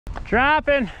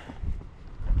Dropping.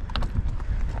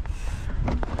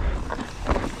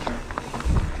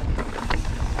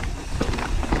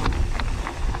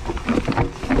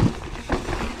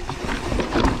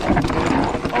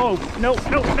 Oh, no,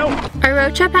 no, no. Our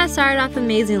road trip has started off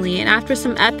amazingly, and after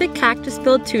some epic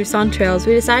cactus-filled Tucson trails,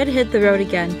 we decided to hit the road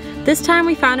again. This time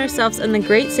we found ourselves in the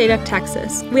great state of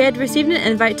Texas. We had received an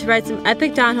invite to ride some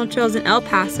epic downhill trails in El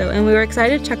Paso, and we were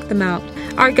excited to check them out.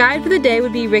 Our guide for the day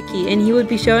would be Ricky, and he would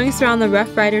be showing us around the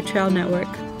Rough Rider Trail Network.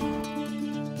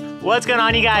 What's going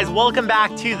on, you guys? Welcome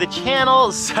back to the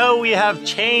channel. So we have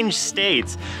changed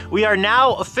states. We are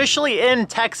now officially in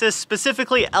Texas,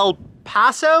 specifically El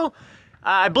Paso.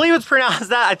 I believe it's pronounced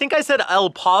that. I think I said El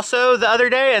Paso the other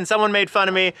day and someone made fun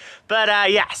of me. But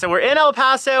yeah, so we're in El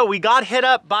Paso. We got hit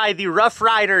up by the Rough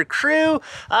Rider crew,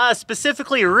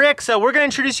 specifically Rick. So we're gonna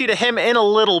introduce you to him in a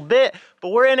little bit. But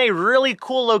we're in a really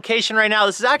cool location right now.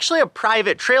 This is actually a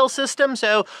private trail system,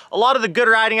 so a lot of the good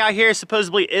riding out here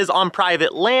supposedly is on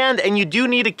private land, and you do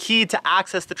need a key to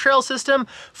access the trail system.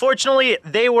 Fortunately,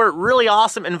 they were really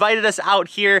awesome, invited us out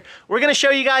here. We're gonna show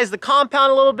you guys the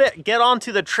compound a little bit, get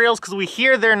onto the trails because we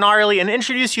hear they're gnarly, and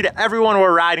introduce you to everyone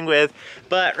we're riding with.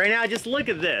 But right now, just look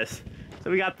at this. So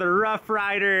we got the Rough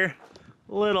Rider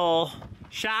little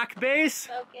shock base.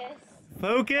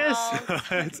 Focus.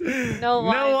 No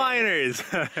whiners.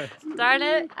 Darn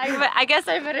it! I guess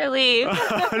I better leave.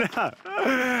 Oh,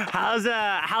 no.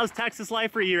 How's Texas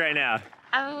life for you right now?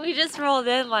 I mean, we just rolled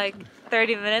in like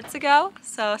 30 minutes ago,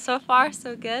 so far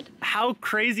so good. How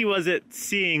crazy was it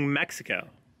seeing Mexico?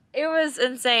 It was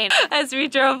insane. As we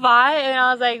drove by, and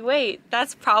I was like, wait,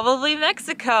 that's probably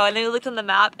Mexico. And then we looked on the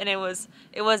map, and it was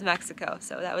Mexico.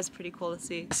 So that was pretty cool to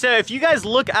see. So if you guys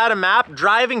look at a map,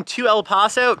 driving to El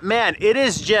Paso, man, it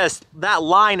is just, that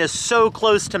line is so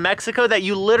close to Mexico that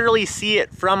you literally see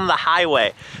it from the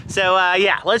highway. So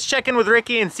yeah, let's check in with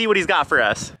Ricky and see what he's got for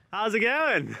us. How's it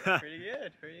going? Pretty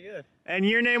good, pretty good. And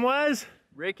your name was?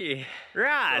 Ricky.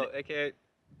 Right. So, aka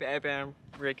Bam Bam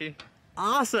Ricky.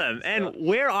 Awesome. And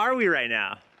where are we right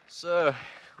now? So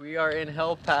we are in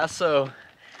El Paso,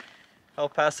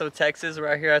 Texas. We're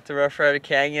out here at the Rough Rider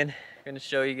Canyon. I'm gonna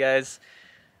show you guys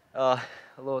a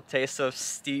little taste of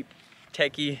steep,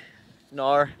 techie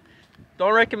gnar.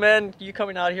 Don't recommend you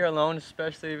coming out here alone,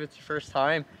 especially if it's your first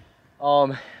time.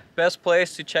 Best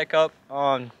place to check up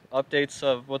on updates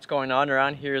of what's going on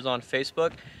around here is on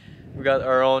Facebook. We got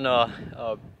our own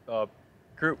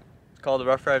group. It's called the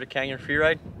Rough Rider Canyon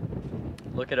Freeride.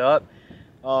 Look it up.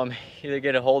 Either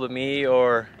get a hold of me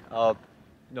or you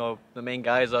know, the main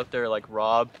guys up there like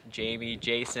Rob, Jamie,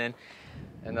 Jason,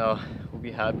 and we'll be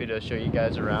happy to show you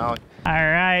guys around. All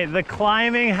right, the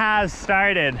climbing has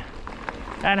started.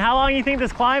 And how long do you think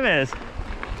this climb is?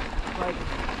 Like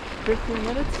 15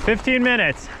 minutes? 15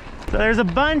 minutes. So there's a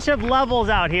bunch of levels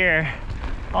out here,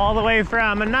 all the way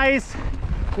from a nice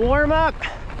warm up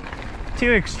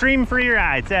to extreme free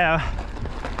ride. So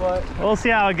we'll see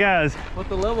how it goes. But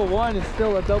the level 1 is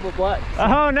still a double block.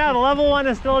 Oh no, the level 1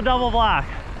 is still a double block.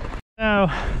 So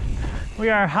we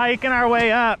are hiking our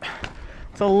way up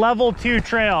to level 2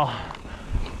 trail.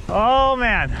 Oh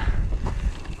man,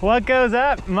 what goes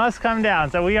up must come down.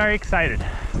 So we are excited.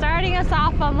 Starting us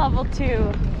off on level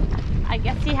 2. I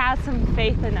guess he has some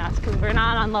faith in us because we're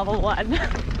not on level 1.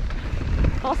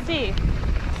 We'll see.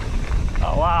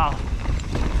 Oh wow.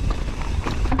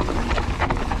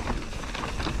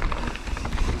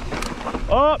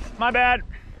 Oh, my bad.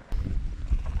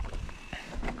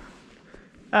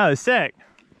 Oh, sick.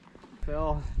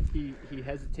 Phil, he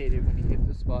hesitated when he hit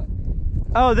the spot.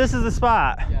 Oh, this is the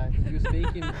spot. Yeah, he was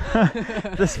thinking.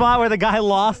 The spot where the guy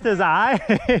lost his eye.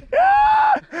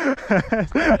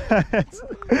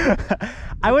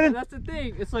 I wouldn't. That's the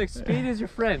thing. It's like speed is your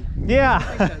friend. Yeah.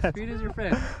 Like that. Speed is your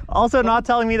friend. Also, not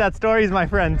telling me that story is my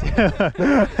friend too.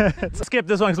 Skip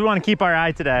this one because we want to keep our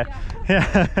eye today.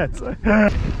 Yeah.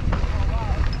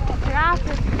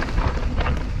 Rapid.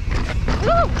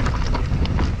 Woo!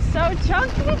 So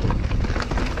chunky.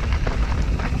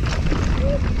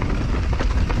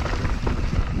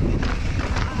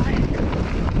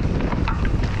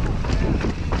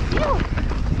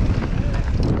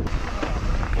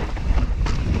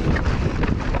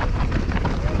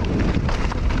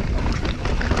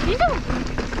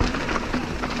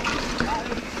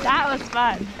 That was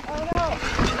fun. Oh no!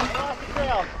 I lost the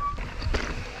trail.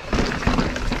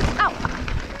 Ow!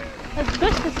 This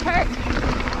bush is hurt.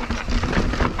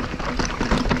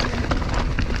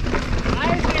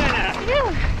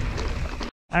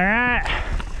 All right,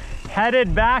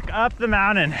 headed back up the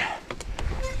mountain.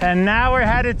 And now we're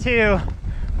headed to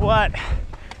what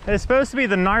is supposed to be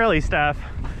the gnarly stuff,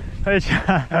 which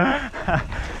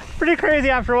pretty crazy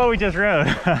after what we just rode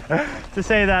to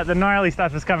say that the gnarly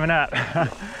stuff is coming up.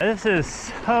 This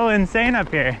is so insane up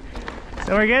here.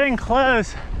 So we're getting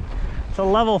close to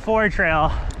level 4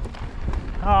 trail.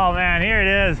 Oh man, here it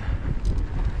is.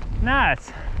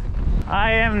 Nuts.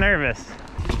 I am nervous.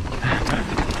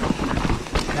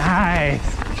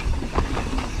 Nice.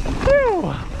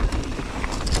 Woo.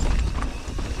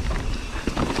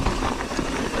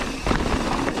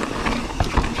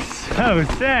 So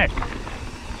sick.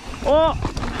 Oh.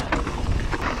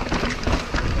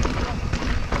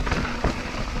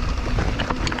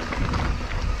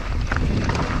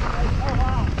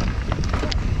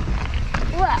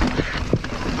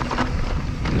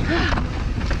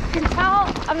 You can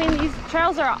tell, I mean, these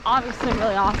trails are obviously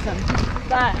really awesome,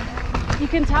 but you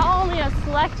can tell only a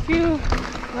select few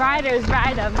riders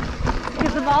ride them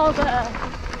because of all the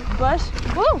bush.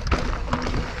 Woo!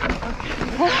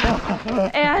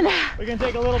 And we can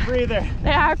take a little breather.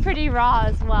 They are pretty raw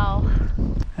as well.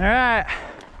 All right.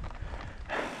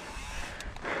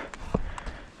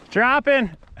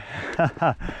 Dropping.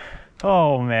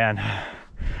 Oh man.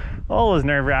 Oh, it was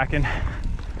nerve-wracking.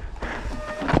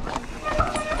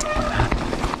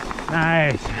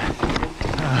 Nice.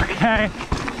 Okay.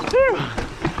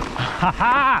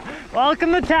 Haha.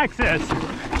 Welcome to Texas.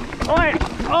 Oh wait.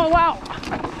 Oh wow.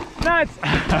 Nuts.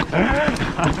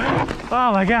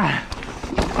 Oh my God.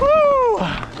 Woo.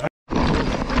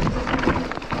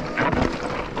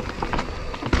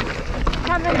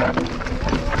 Coming.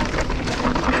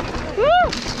 Woo.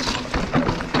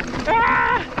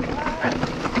 Ah.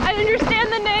 I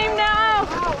understand the name now.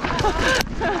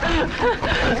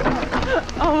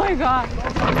 Oh my God.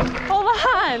 Hold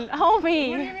on, homie. What do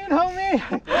you mean, homie?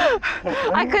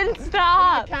 I couldn't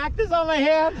stop. I got cactus on my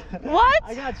hand. What?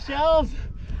 I got shells.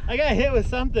 I got hit with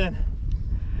something.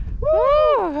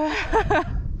 Woo!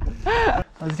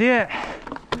 Let's do it.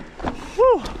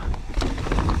 Woo!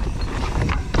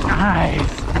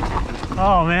 Nice.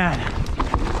 Oh man.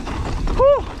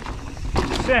 Woo!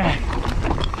 Sick.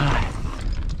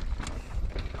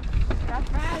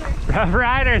 Rough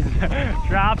Riders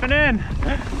dropping in.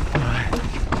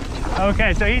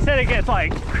 Okay, so he said it gets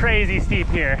like crazy steep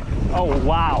here. Oh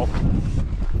wow.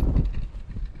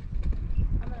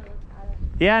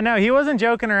 Yeah, no, he wasn't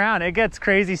joking around. It gets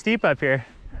crazy steep up here.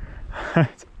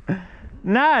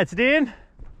 Nuts, dude.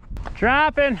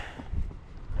 Dropping.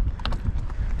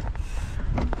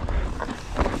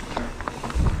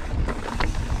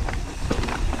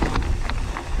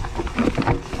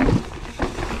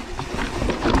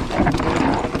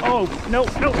 Oh, no,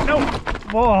 no, no.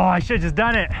 Whoa, I should have just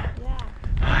done it.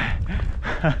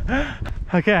 Yeah.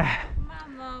 Okay.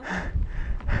 Come on, Mo.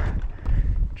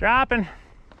 Dropping.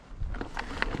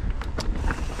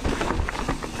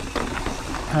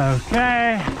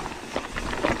 Okay.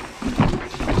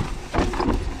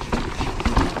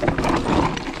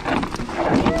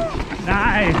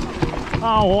 Nice.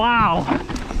 Oh, wow.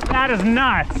 That is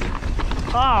nuts.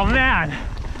 Oh, man.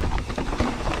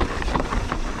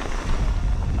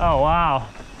 Oh, wow.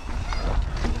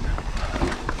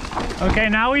 Okay,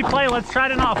 now we play. Let's try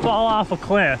to not fall off a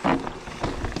cliff.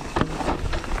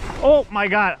 Oh, my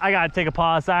God. I got to take a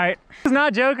pause. All right. He's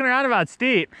not joking around about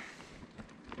steep.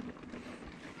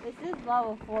 This is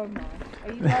level 4 mode.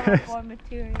 Are you level 4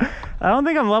 material? I don't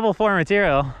think I'm level 4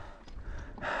 material.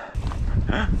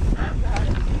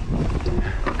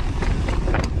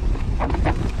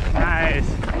 Nice.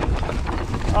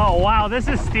 Oh wow, this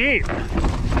is steep.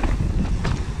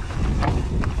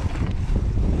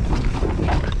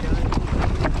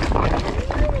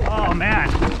 Oh man,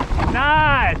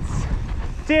 nuts,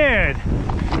 dude.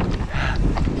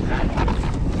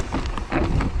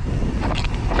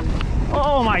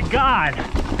 Oh my God.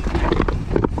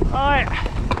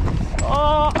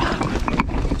 Oh,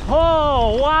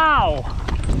 oh wow.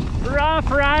 Rough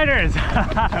Riders.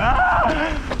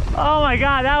 Oh my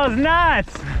God, that was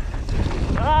nuts.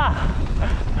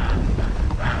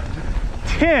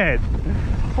 Dude,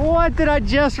 what did I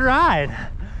just ride?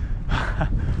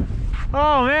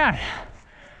 Oh man,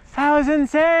 that was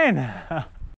insane.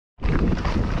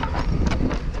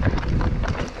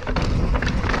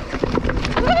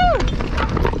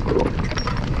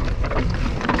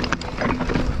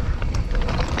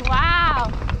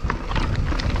 Wow.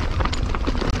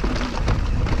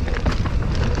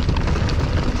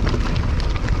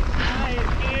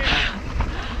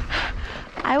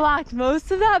 I walked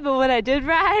most of that, but when I did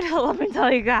ride, let me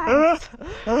tell you guys,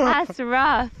 that's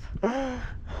rough.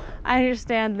 I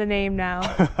understand the name now.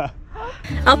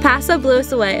 El Paso blew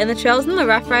us away, and the trails in the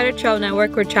Rough Rider Trail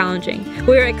Network were challenging.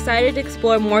 We are excited to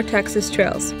explore more Texas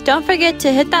trails. Don't forget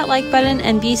to hit that like button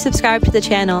and be subscribed to the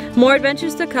channel. More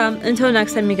adventures to come. Until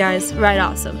next time, you guys, ride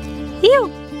awesome.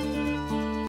 Ew!